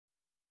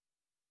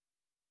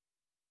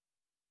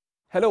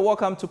Hello,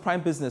 welcome to Prime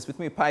Business with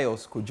me,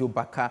 Pius Kojo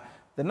Baka.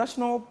 The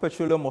National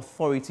Petroleum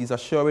Authority is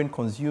assuring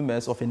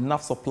consumers of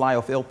enough supply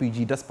of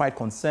LPG despite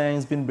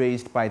concerns being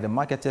raised by the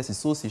Marketers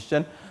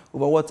Association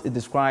over what it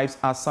describes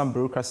as some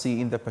bureaucracy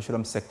in the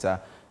petroleum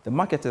sector. The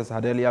marketers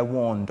had earlier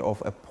warned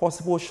of a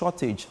possible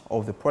shortage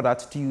of the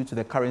product due to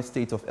the current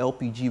state of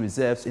LPG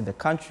reserves in the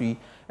country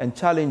and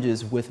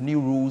challenges with new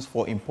rules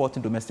for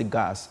importing domestic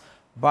gas.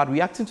 But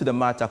reacting to the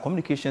matter,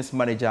 Communications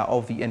Manager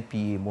of the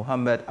NPA,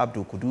 Mohammed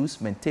Abdul Kudus,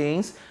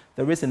 maintains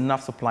there is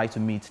enough supply to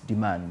meet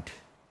demand.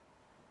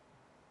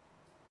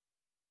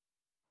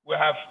 We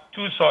have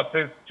two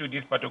sources to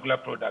this particular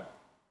product.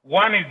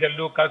 One is the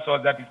local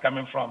source that is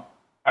coming from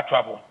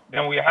Atrabo.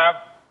 Then we have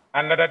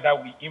another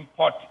that we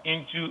import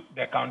into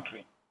the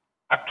country.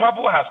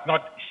 Atrabo has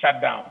not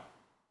shut down.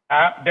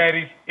 There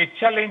is a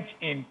challenge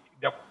in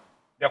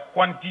the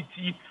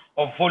quantity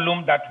of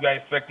volume that we are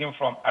expecting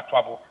from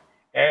Atrabo.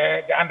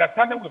 The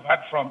understanding we've had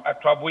from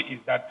Atrabo is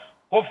that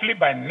hopefully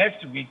by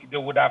next week they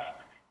would have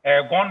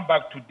gone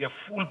back to the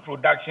full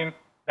production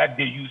that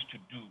they used to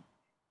do.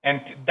 And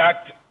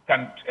that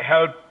can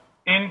help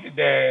in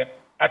the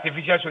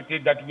artificial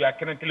shortage that we are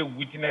currently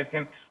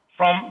witnessing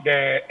from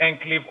the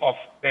enclave of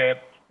the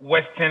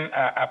western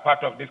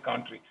part of this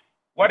country.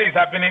 What is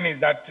happening is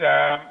that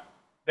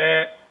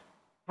the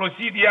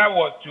procedure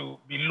was to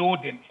be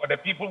loading for the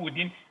people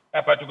within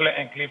a particular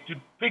enclave to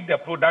pick the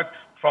product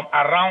from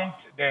around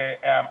the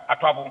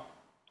Atrabo.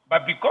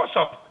 But because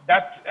of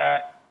that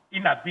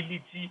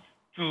inability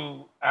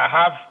to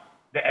have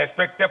the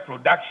expected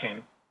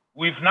production,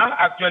 we've now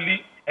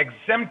actually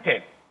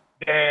exempted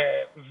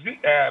the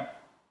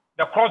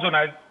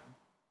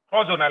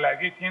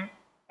cross-zonalization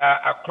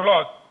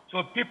clause,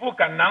 so people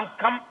can now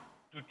come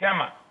to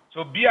Tema.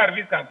 So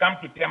BRVs can come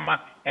to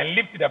Tema and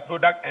lift the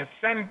product and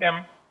send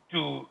them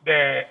to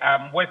the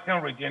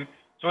western region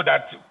so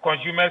that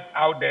consumers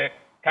out there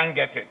can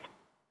get it.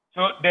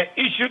 So the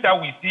issue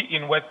that we see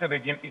in western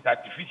region is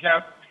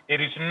artificial.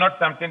 It is not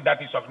something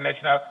that is of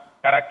national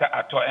character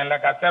at all. And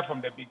like I said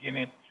from the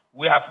beginning,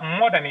 we have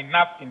more than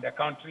enough in the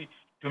country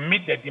to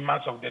meet the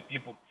demands of the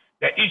people.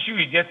 The issue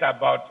is just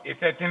about a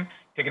certain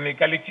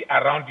technicality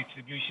around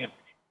distribution.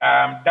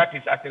 That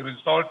is as a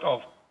result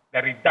of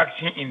the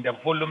reduction in the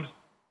volumes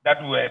that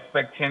we were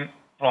expecting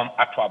from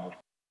Atrabo.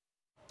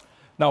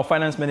 Now,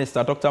 Finance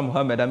Minister Dr.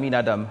 Mohammed Amin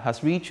Adam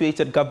has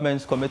reiterated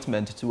government's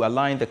commitment to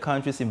align the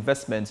country's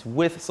investments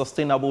with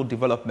sustainable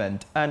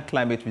development and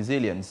climate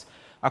resilience.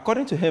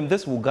 According to him,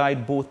 this will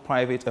guide both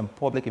private and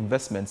public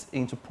investments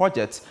into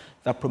projects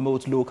that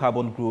promote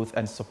low-carbon growth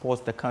and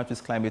support the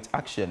country's climate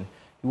action.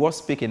 He was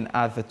speaking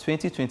at the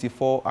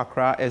 2024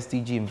 Accra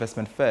SDG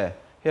Investment Fair.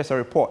 Here's a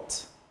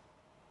report.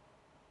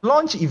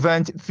 Launch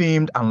event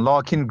themed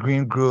Unlocking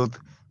Green Growth,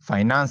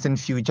 Financing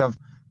Future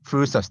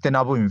through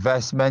Sustainable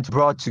Investment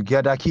brought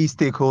together key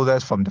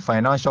stakeholders from the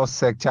financial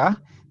sector,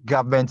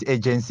 government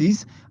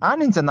agencies,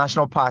 and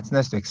international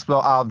partners to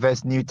explore how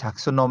this new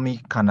taxonomy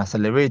can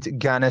accelerate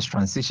Ghana's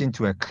transition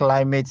to a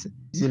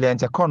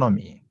climate-resilient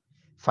economy.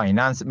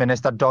 Finance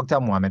Minister Dr.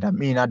 Mohammed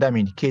Amin Adam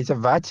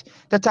indicated that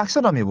the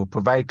taxonomy will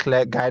provide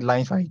clear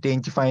guidelines for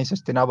identifying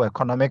sustainable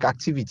economic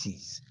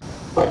activities.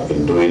 But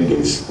in doing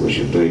this, we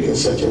should do it in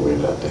such a way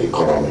that the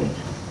economy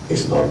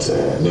is not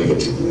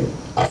negatively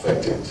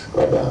affected.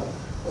 Rather,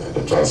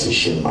 the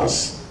transition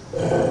must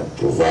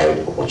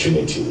provide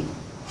opportunity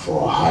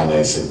for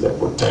harnessing the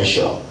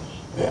potential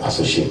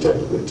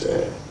associated with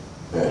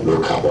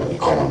low-carbon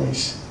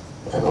economies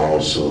and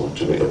also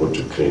to be able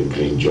to create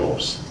green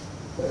jobs.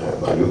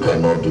 But you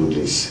cannot do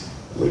this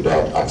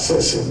without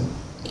accessing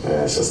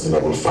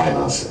sustainable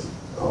financing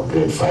or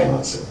green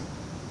financing.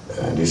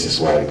 And this is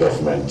why the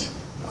government,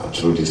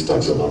 through this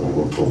taxonomy,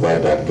 will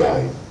provide that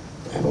guide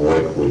and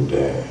work with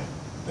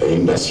the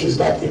industries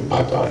that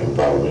impact our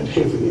environment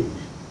heavily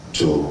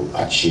to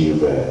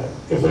achieve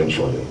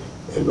eventually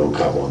a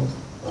low-carbon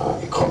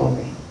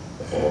economy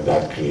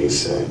that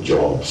creates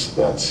jobs,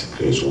 that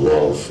creates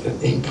wealth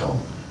and income,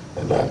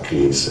 and that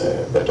creates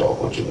better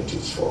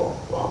opportunities for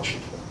our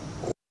people.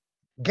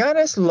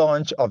 Ghana's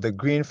launch of the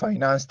Green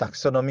Finance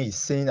Taxonomy is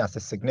seen as a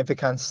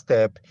significant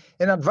step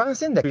in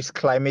advancing the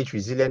climate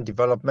resilient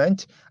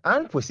development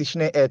and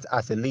positioning it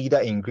as a leader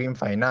in green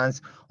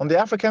finance on the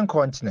African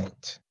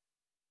continent.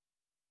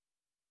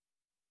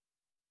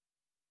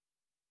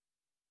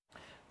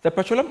 The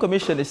Petroleum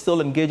Commission is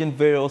still engaging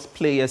various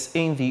players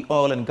in the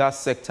oil and gas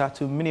sector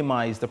to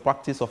minimize the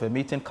practice of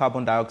emitting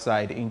carbon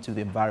dioxide into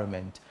the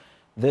environment.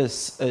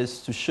 This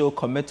is to show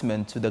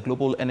commitment to the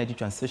global energy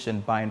transition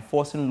by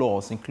enforcing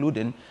laws,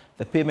 including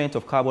the payment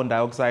of carbon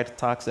dioxide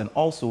tax and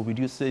also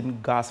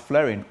reducing gas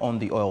flaring on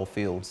the oil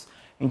fields.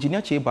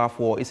 Engineer Che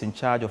Bafor is in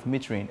charge of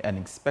metering and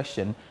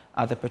inspection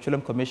at the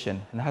Petroleum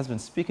Commission and has been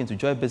speaking to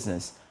Joy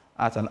Business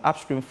at an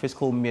upstream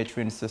fiscal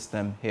metering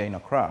system here in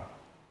Accra.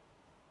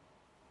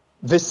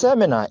 The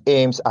seminar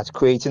aims at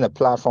creating a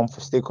platform for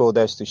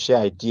stakeholders to share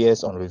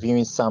ideas on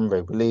reviewing some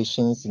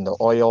regulations in the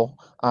oil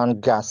and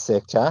gas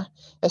sector,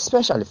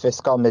 especially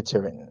fiscal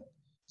metering.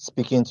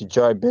 Speaking to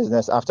Joy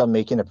Business after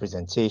making a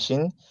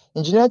presentation,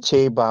 Engineer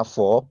Che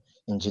Bafor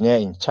engineer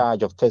in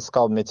charge of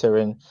fiscal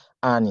metering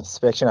and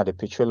inspection at the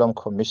Petroleum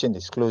Commission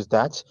disclosed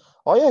that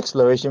oil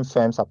exploration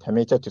firms are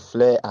permitted to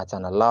flare at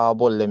an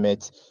allowable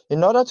limit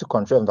in order to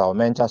control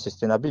environmental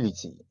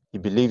sustainability. He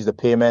believes the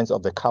payment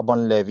of the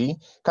carbon levy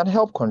can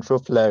help control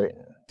flaring.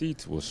 The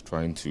state was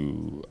trying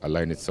to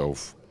align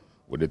itself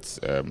with its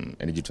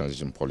energy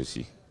transition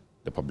policy,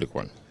 the public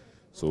one.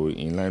 So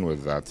in line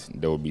with that,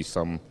 there will be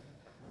some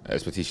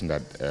expectation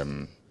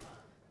that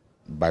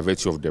by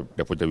virtue of the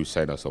project we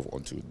signed ourselves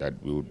onto, that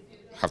we would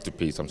have to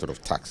pay some sort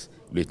of tax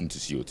relating to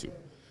CO2.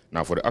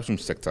 Now, for the upstream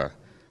sector,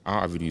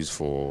 our avenues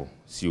for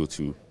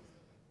CO2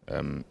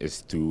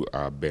 is through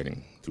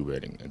burning.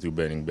 And through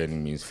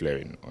burning means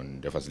flaring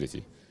on the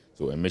facility.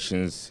 So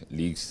emissions,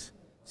 leaks,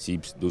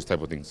 seeps, those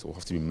type of things will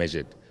have to be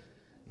measured.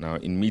 Now,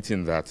 in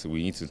meeting that,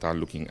 we need to start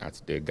looking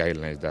at the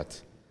guidelines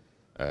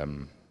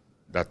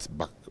that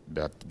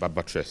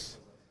buttress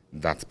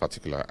that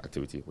particular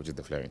activity, which is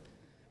the flaring.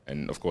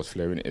 And of course,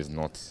 flaring is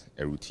not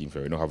a routine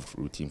flaring. We don't have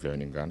routine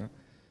flaring in Ghana.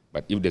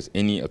 But if there's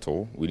any at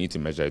all, we need to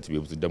measure it to be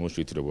able to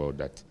demonstrate to the world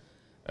that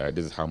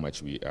this is how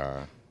much we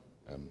are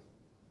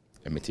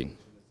emitting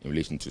in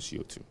relation to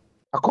CO2.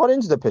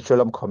 According to the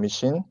Petroleum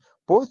Commission,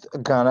 both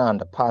Ghana and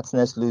the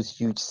partners lose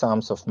huge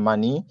sums of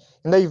money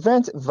in the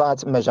event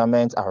that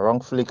measurements are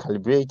wrongfully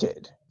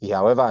calibrated. He,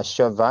 however,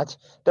 assured that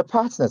the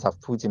partners have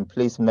put in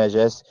place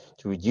measures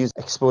to reduce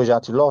exposure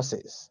to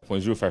losses.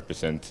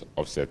 0.05%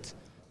 offset,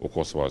 of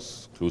course,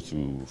 was close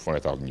to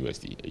 400,000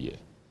 USD a year.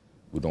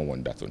 We don't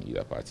want that on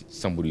either party.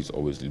 Somebody is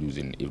always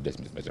losing if there's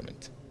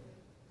mismeasurement.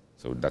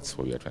 So that's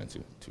what we are trying to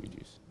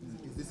reduce.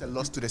 Is this a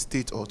loss to the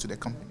state or to the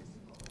company?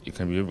 It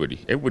can be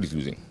everybody. Everybody's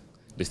losing.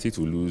 The state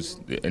will lose,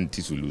 the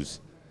entities will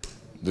lose.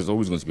 There's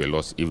always going to be a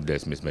loss if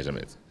there's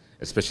mismeasurement,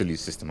 especially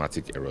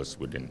systematic errors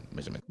within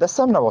measurement. The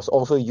seminar was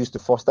also used to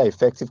foster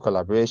effective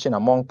collaboration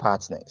among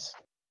partners.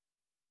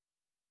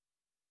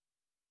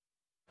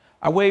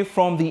 Away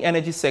from the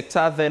energy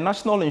sector, the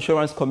National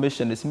Insurance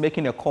Commission is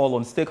making a call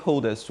on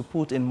stakeholders to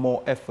put in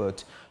more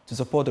effort to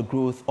support the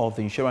growth of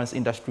the insurance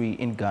industry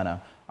in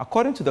Ghana.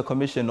 According to the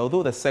Commission,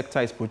 although the sector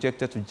is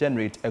projected to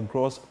generate a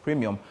gross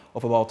premium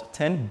of about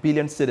 10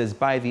 billion cedis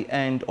by the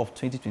end of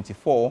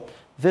 2024,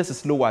 this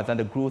is lower than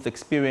the growth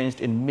experienced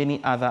in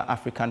many other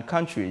African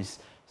countries.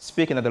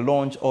 Speaking at the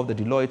launch of the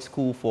Deloitte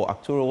School for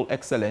Actuarial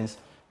Excellence,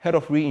 Head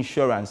of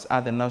Reinsurance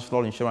at the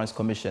National Insurance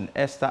Commission,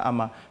 Esther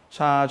Ama,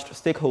 charged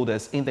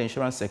stakeholders in the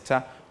insurance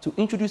sector to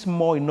introduce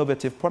more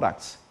innovative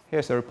products.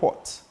 Here's a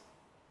report.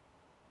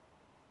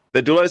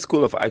 The Deloitte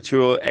School of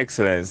Actuarial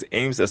Excellence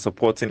aims at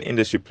supporting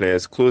industry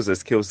players close the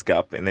skills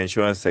gap in the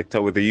insurance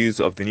sector with the use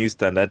of the new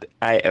standard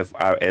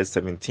IFRS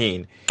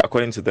 17.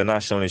 According to the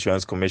National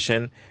Insurance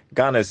Commission,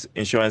 Ghana's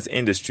insurance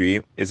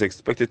industry is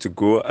expected to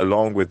grow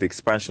along with the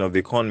expansion of the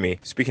economy.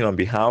 Speaking on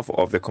behalf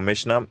of the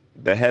Commissioner,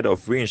 the head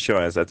of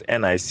reinsurance at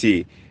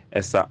NIC,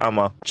 Esther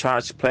Ama,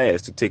 charged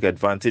players to take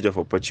advantage of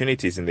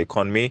opportunities in the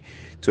economy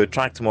to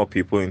attract more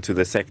people into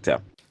the sector.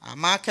 Our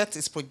market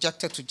is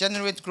projected to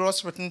generate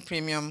gross written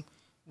premium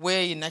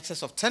way in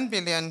excess of 10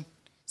 billion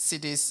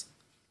cedis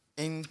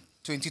in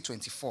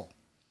 2024.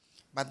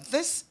 But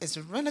this is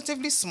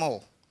relatively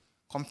small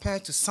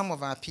compared to some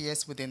of our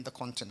peers within the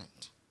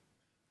continent.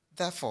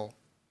 Therefore,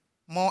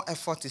 more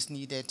effort is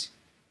needed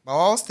by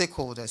all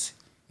stakeholders,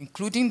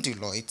 including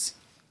Deloitte,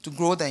 to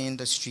grow the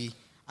industry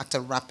at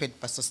a rapid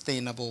but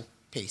sustainable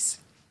pace.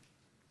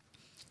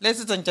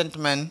 Ladies and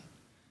gentlemen,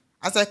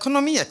 as the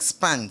economy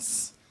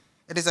expands,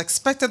 it is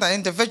expected that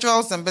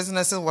individuals and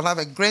businesses will have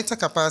a greater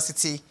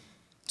capacity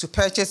to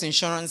purchase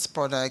insurance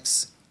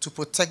products to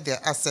protect their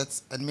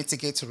assets and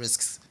mitigate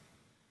risks.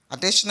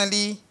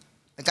 Additionally,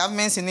 the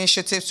government's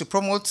initiatives to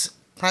promote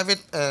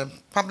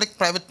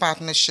public-private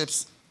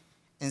partnerships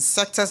in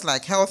sectors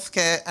like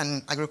healthcare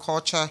and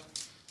agriculture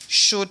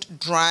should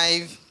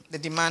drive the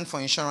demand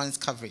for insurance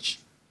coverage.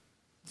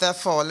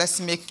 Therefore, let's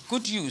make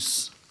good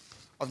use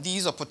of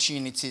these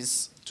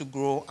opportunities to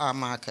grow our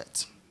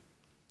market.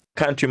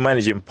 Country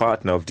Managing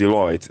Partner of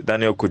Deloitte,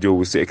 Daniel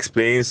Kodjowusu,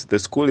 explains the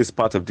school is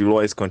part of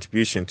Deloitte's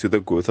contribution to the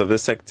growth of the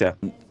sector.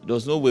 There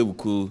was no way we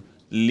could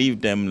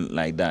leave them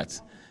like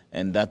that,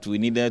 and that we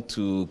needed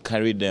to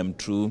carry them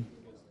through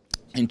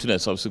into the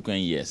subsequent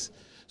years.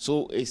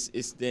 So it's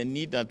the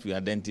need that we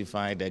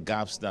identify, the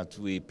gaps that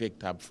we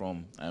picked up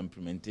from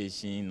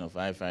implementation of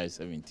IFRS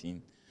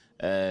 17,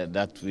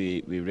 that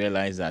we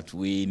realize that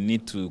we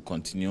need to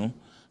continue,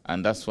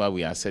 and that's why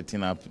we are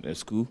setting up the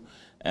school.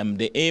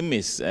 The aim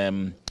is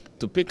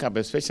to pick up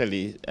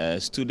especially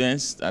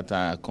students that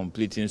are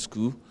completing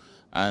school,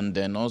 and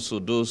then also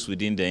those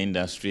within the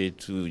industry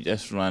to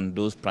just run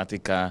those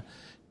practical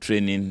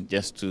training,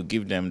 just to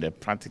give them the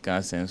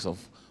practical sense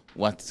of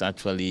what it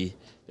actually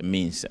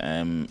means.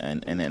 And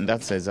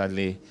that's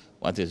exactly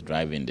what is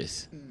driving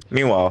this.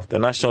 Meanwhile, the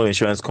National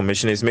Insurance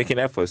Commission is making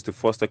efforts to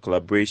foster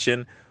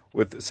collaboration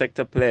with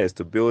sector players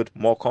to build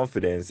more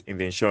confidence in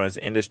the insurance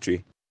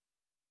industry.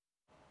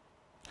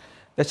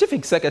 The Chief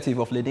Executive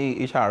of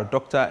Lene HR,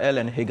 Dr.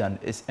 Ellen Hagan,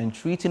 is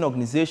entreating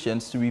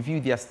organizations to review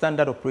their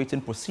standard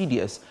operating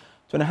procedures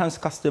to enhance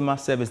customer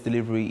service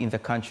delivery in the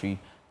country.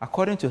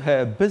 According to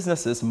her,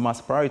 businesses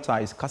must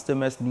prioritize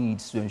customers'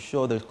 needs to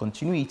ensure the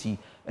continuity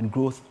and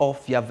growth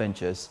of their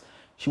ventures.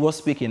 She was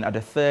speaking at the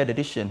 3rd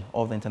edition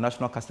of the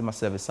International Customer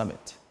Service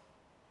Summit.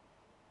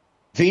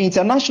 The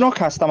International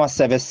Customer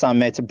Service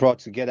Summit brought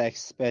together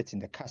experts in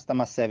the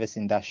customer service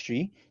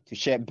industry to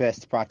share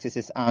best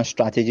practices and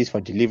strategies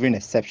for delivering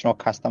exceptional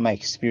customer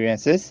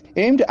experiences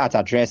aimed at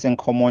addressing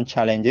common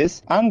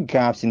challenges and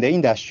gaps in the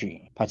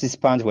industry.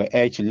 Participants were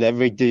urged to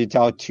leverage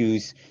digital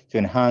tools to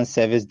enhance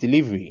service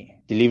delivery.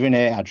 Delivering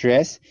her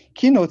address,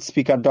 keynote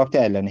speaker Dr.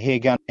 Ellen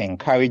Hagan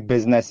encouraged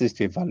businesses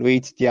to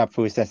evaluate their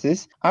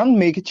processes and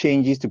make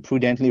changes to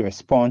prudently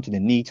respond to the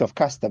needs of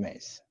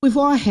customers. We've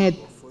all heard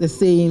the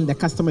saying, the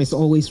customer is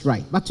always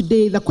right. But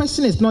today, the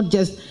question is not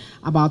just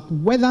about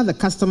whether the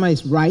customer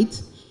is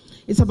right.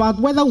 It's about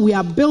whether we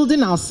are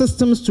building our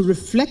systems to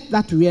reflect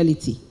that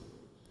reality.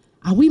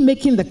 Are we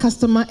making the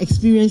customer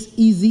experience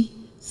easy,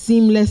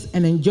 seamless,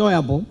 and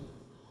enjoyable?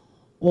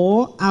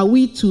 Or are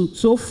we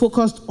so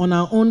focused on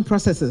our own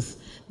processes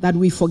that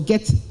we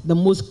forget the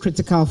most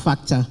critical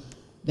factor,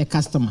 the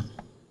customer?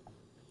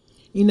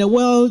 In a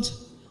world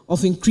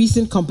of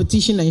increasing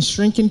competition and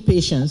shrinking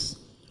patience,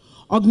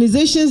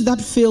 organizations that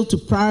fail to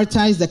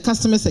prioritize the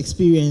customer's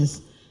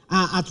experience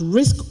are at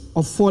risk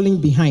of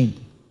falling behind.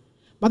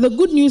 But the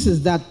good news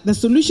is that the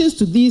solutions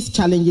to these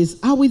challenges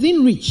are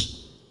within reach,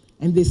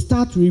 and they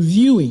start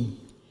reviewing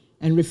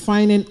and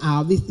refining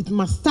it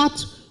must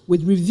start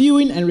with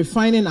reviewing and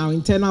refining our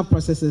internal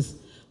processes,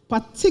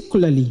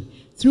 particularly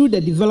through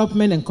the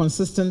development and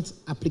consistent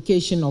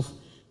application of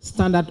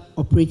standard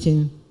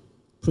operating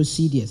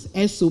procedures,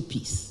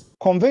 SOPs.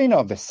 Convener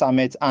of the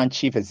summit and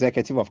Chief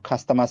Executive of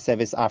Customer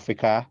Service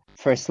Africa,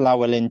 Ursula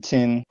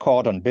Wellington,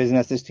 called on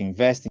businesses to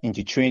invest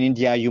into training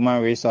their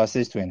human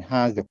resources to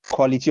enhance the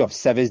quality of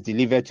service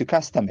delivered to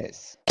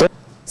customers.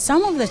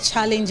 Some of the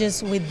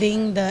challenges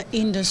within the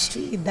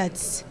industry that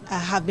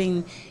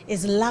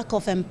is lack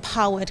of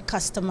empowered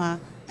customer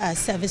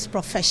service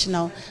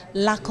professional,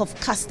 lack of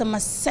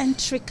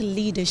customer-centric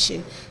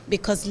leadership,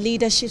 because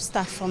leadership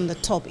starts from the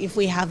top. If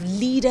we have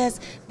leaders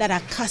that are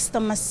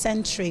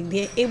customer-centric,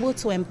 they're able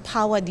to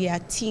empower their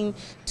team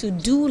to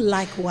do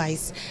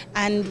likewise.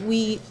 And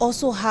we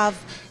also have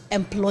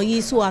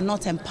employees who are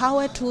not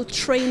empowered through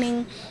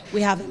training.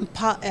 We have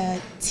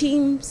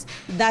teams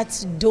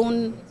that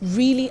don't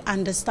really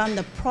understand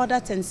the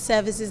products and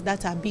services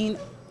that are being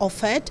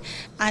offered,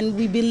 and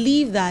we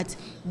believe that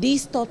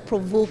these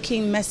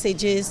thought-provoking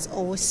messages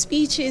or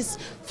speeches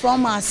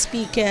from our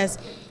speakers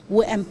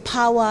will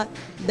empower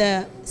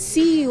the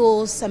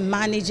CEOs and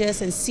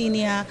managers and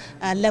senior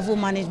level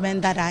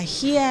management that are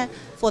here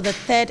for the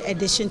 3rd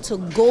edition to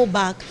go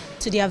back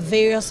to their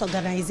various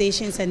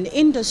organizations and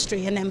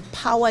industry and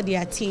empower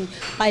their team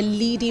by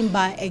leading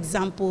by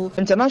example.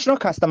 International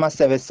Customer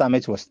Service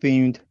Summit was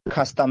themed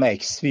Customer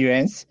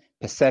Experience,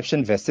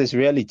 Perception versus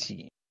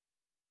Reality.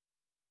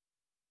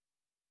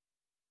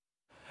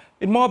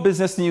 In more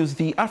business news,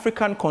 the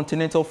African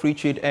Continental Free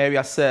Trade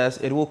Area says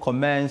it will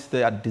commence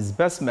the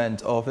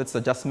disbursement of its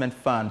adjustment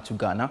fund to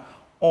Ghana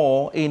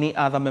or any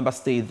other member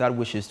state that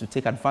wishes to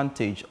take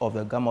advantage of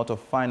the gamut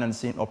of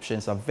financing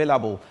options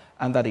available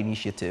under the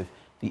initiative.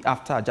 The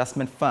After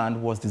Adjustment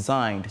Fund was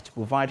designed to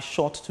provide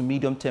short to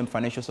medium-term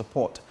financial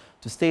support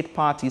to state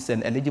parties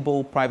and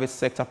eligible private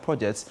sector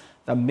projects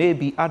that may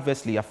be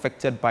adversely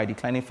affected by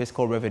declining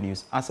fiscal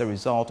revenues as a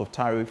result of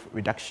tariff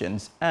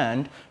reductions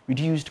and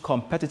reduced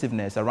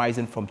competitiveness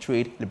arising from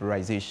trade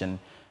liberalization.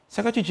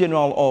 Secretary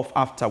General of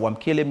AFTA,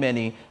 Wamkele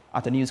Meni,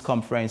 at a news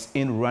conference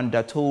in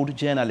Rwanda, told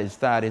journalists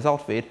that his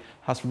outfit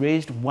has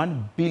raised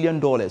 $1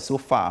 billion so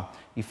far.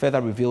 He further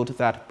revealed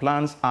that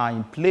plans are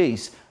in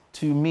place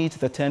to meet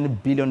the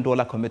 $10 billion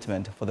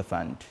commitment for the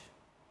fund.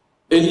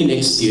 Early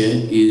next year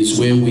is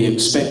where we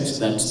expect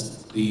that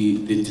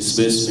the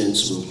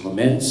disbursements will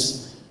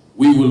commence.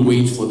 We will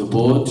wait for the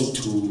board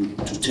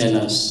to tell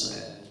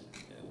us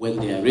when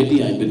they are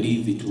ready. I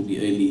believe it will be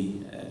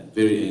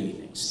very early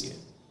next year.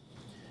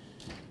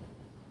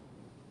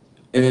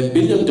 $1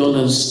 billion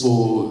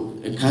for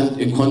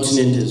a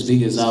continent as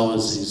big as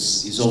ours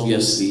is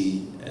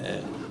obviously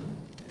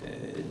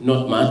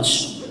not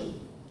much,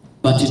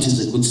 but it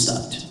is a good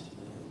start.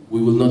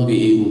 We will not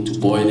be able to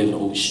boil an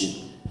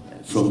ocean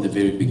from the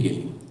very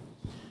beginning.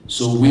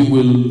 So we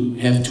will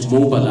have to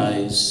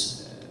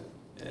mobilize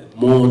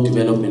more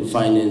development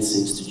finance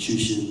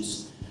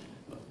institutions,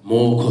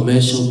 more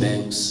commercial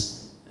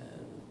banks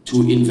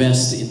to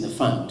invest in the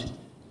fund,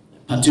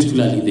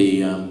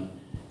 particularly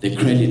the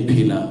credit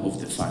pillar of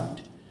the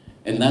fund.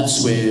 And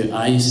that's where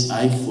I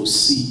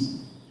foresee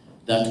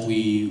that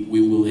we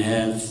will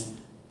have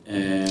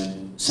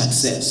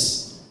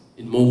success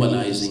in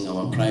mobilizing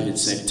our private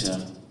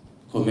sector,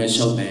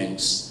 commercial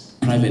banks,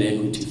 private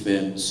equity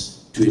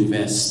firms to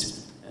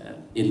invest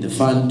in the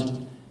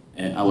fund.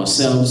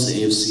 Ourselves,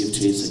 the AFCF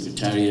Trade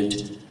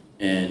Secretariat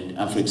and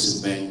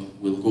Afrexim Bank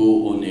will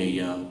go on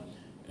a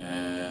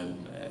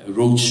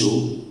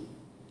roadshow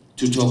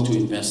to talk to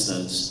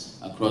investors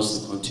across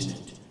the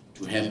continent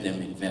to have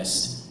them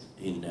invest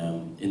in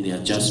the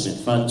adjustment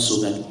fund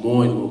so that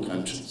more and more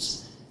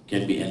countries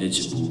can be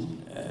eligible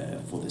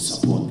for the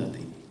support that they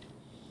need.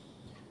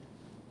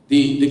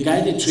 The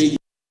guided trading.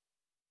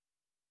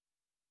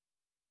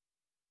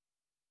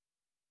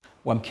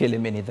 Wamkele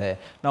Mini there.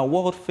 Now,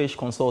 World Fish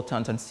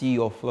consultant and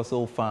CEO of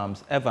Fossil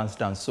Farms, Evans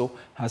Danso,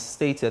 has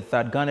stated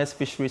that Ghana's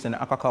fisheries and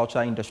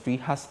aquaculture industry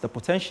has the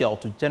potential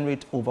to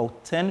generate over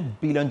 10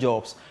 billion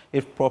jobs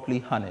if properly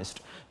harnessed.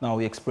 Now,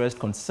 he expressed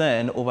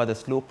concern over the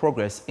slow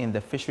progress in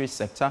the fisheries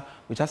sector,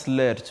 which has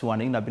led to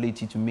an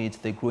inability to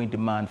meet the growing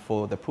demand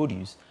for the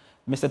produce.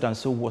 Mr.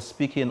 Danso was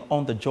speaking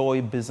on the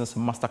Joy Business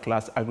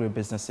Masterclass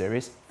Agribusiness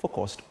Series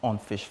focused on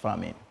fish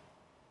farming.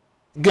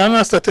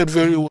 Ghana started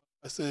very well,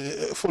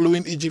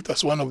 following Egypt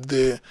as one of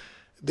the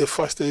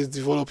fastest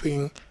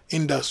developing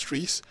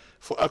industries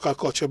for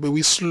aquaculture, but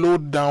we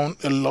slowed down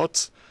a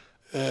lot.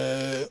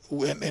 In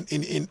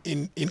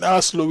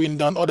our slowing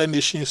down, other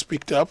nations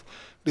picked up.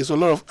 There's a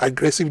lot of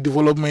aggressive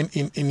development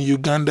in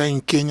Uganda,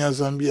 in Kenya,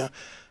 Zambia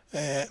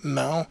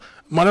now.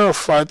 Matter of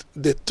fact,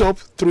 the top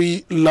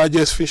 3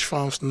 largest fish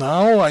farms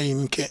now are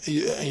in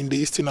the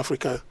Eastern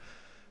Africa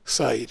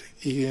side,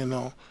 you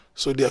know.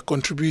 So they are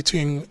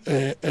contributing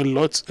a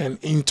lot, and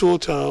in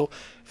total,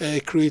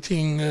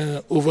 creating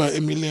over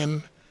 1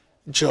 million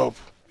jobs,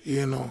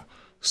 you know.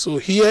 So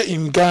here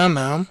in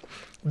Ghana,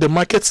 the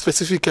market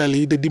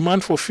specifically, the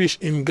demand for fish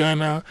in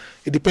Ghana,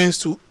 it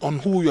depends on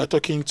who you are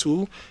talking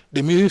to.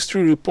 The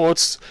ministry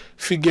reports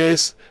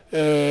figures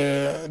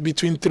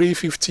between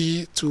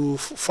 350 to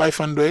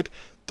 500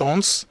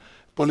 tons.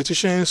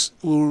 Politicians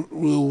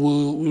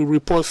will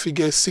report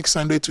figures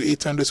 600 to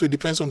 800, so it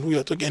depends on who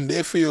you're talking. And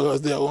the FAO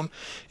has their own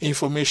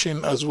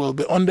information as well.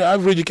 But on the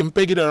average, you can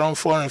peg it around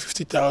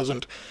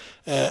 450,000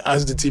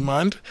 as the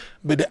demand.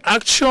 But the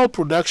actual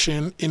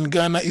production in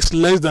Ghana is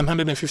less than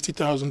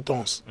 150,000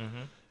 tons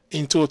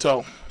in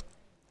total.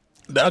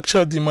 The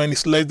actual demand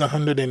is less than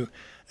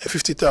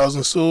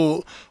 150,000.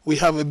 So we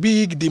have a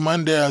big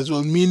demand there as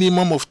well,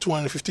 minimum of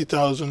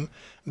 250,000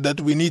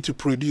 that we need to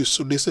produce.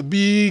 So there's a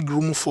big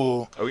room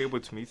for... Are we able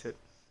to meet it?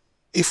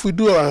 If we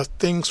do our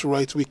things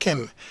right, we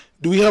can.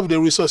 Do we have the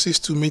resources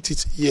to meet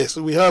it? Yes.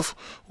 We have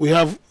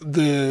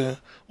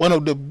one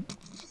of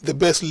the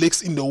best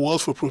lakes in the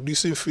world for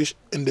producing fish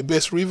and the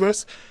best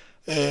rivers.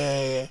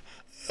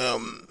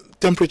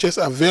 Temperatures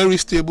are very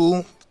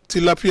stable.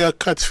 Tilapia,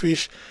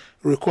 catfish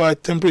require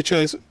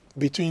temperatures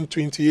between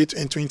 28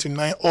 and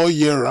 29 all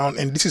year round,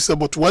 and this is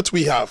about what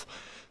we have.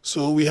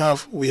 So we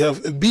have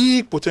a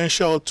big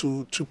potential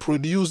to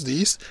produce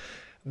this.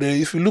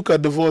 If you look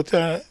at the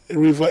Volta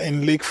River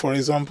and Lake, for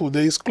example,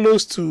 there is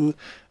close to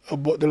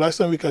about, the last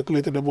time we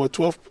calculated, about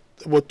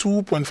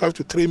 2.5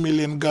 to 3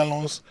 million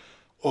gallons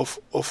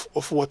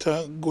of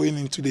water going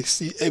into the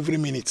sea every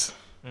minute.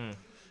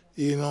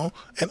 You know,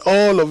 and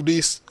all of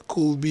this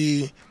could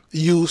be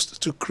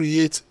used to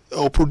create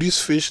or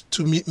produce fish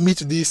to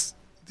meet this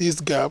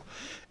gap,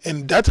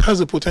 and that has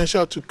the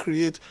potential to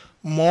create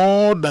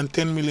more than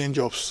 10 million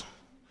jobs.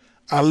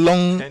 10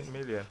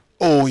 million?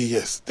 Oh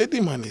yes, the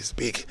demand is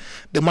big.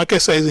 The market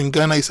size in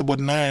Ghana is about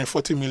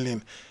 940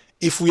 million.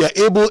 If we are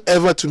able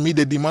ever to meet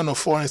the demand of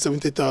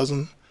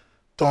 470,000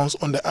 tons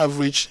on the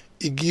average,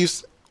 it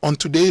gives, on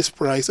today's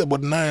price,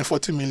 about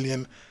 $940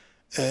 million,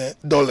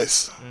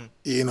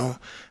 you know.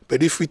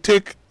 But if we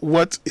take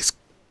what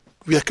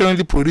we are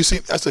currently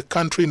producing as a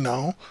country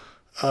now,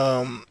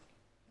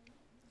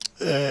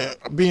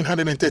 being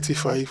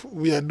 135,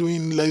 we are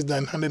doing less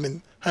than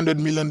 $100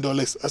 million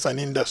as an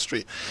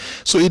industry.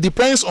 So it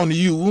depends on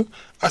you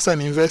as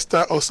an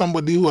investor or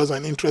somebody who has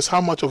an interest,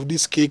 how much of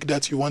this cake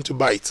that you want to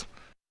bite.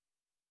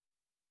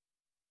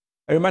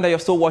 A reminder, you're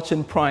still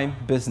watching Prime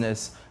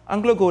Business.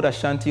 AngloGold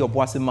Ashanti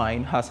Obuasi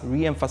Mine has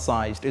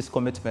re-emphasized its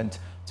commitment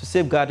to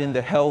safeguarding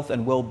the health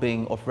and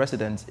well-being of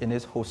residents in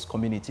its host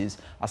communities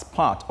as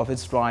part of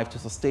its drive to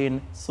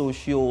sustain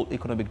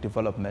socio-economic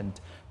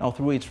development. Now,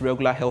 through its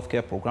regular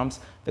healthcare programs,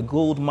 the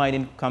gold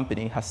mining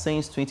company has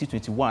since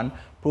 2021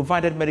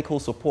 provided medical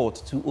support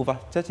to over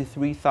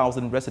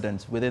 33,000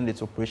 residents within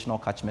its operational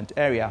catchment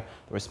area.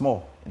 There is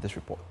more in this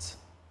report.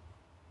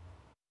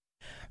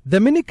 The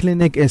mini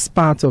clinic is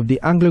part of the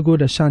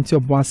AngloGold Ashanti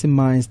Obuasi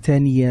Mine's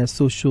 10-year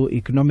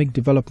socio-economic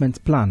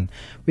development plan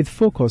with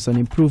focus on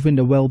improving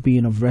the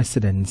well-being of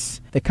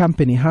residents. The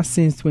company has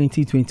since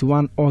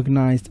 2021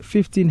 organized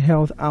 15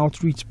 health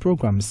outreach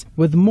programs,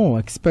 with more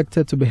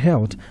expected to be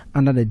held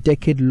under the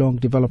decade-long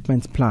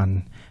development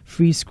plan.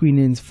 Free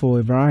screenings for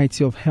a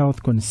variety of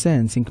health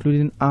concerns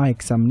including eye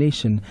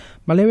examination,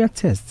 malaria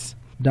tests,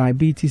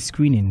 diabetes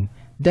screening,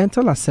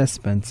 dental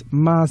assessment,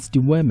 mass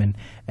deworming,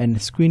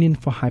 and screening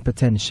for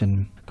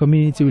hypertension.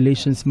 Community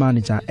Relations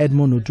Manager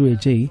Edmond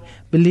Odueje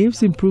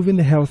believes improving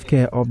the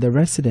healthcare of the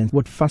residents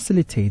would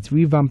facilitate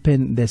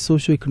revamping their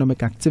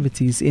socio-economic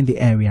activities in the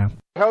area.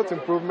 Health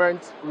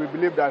improvement, we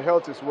believe that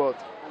health is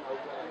wealth.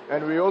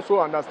 And we also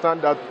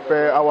understand that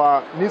per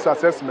our needs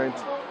assessment,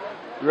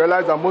 we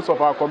realize that most of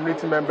our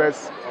community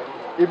members,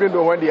 even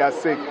though when they are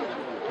sick,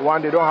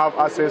 one, they don't have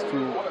access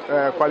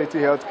to quality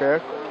health care.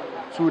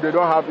 Two, they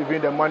don't have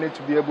even the money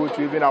to be able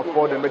to even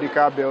afford the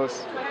medical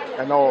bills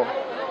and all.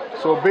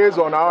 So based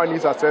on our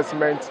needs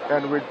assessment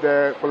and with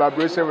the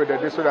collaboration with the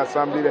District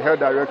Assembly, the Health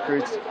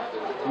Directorate,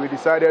 we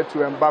decided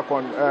to embark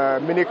on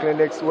mini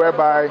clinics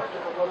whereby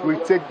we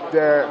take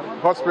the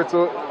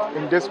hospital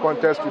in this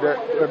context to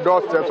the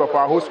doorsteps of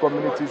our host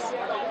communities,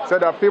 so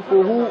that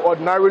people who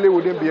ordinarily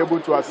wouldn't be able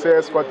to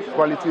access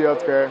quality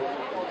health care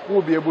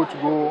will be able to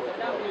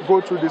go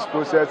through this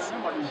process,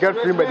 get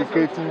free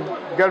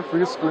medicating, get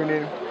free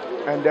screening,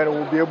 and then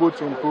we'll be able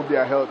to improve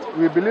their health.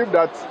 We believe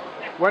that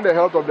when the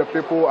health of the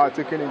people are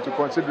taken into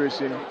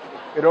consideration,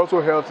 it also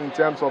helps in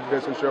terms of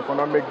the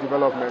socioeconomic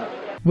development.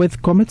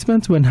 With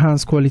commitment to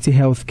enhance quality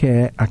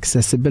healthcare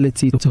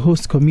accessibility to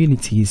host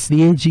communities,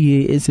 the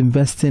AGA is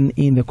investing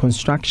in the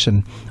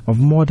construction of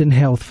modern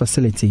health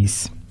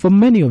facilities. For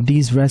many of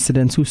these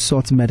residents who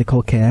sought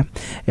medical care,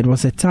 it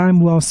was a time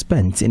well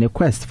spent in a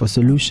quest for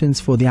solutions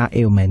for their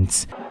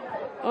ailments.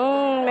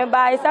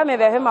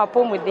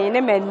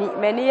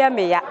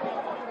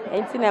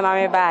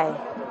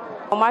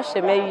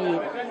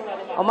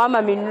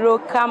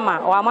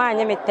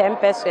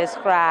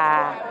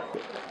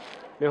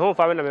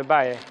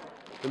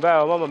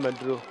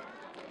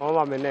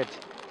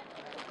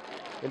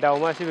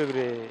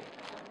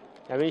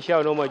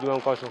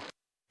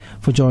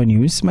 For Joy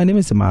News, my name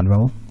is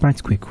Emmanuel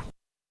Bright-Quick.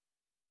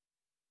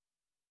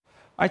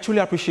 I truly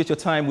appreciate your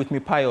time with me,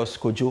 Pius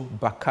Kojo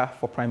Baka,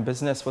 for Prime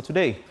Business for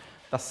today.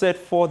 That's it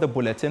for the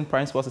bulletin.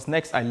 Prime Sports is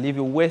next. I leave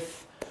you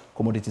with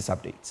commodities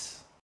updates.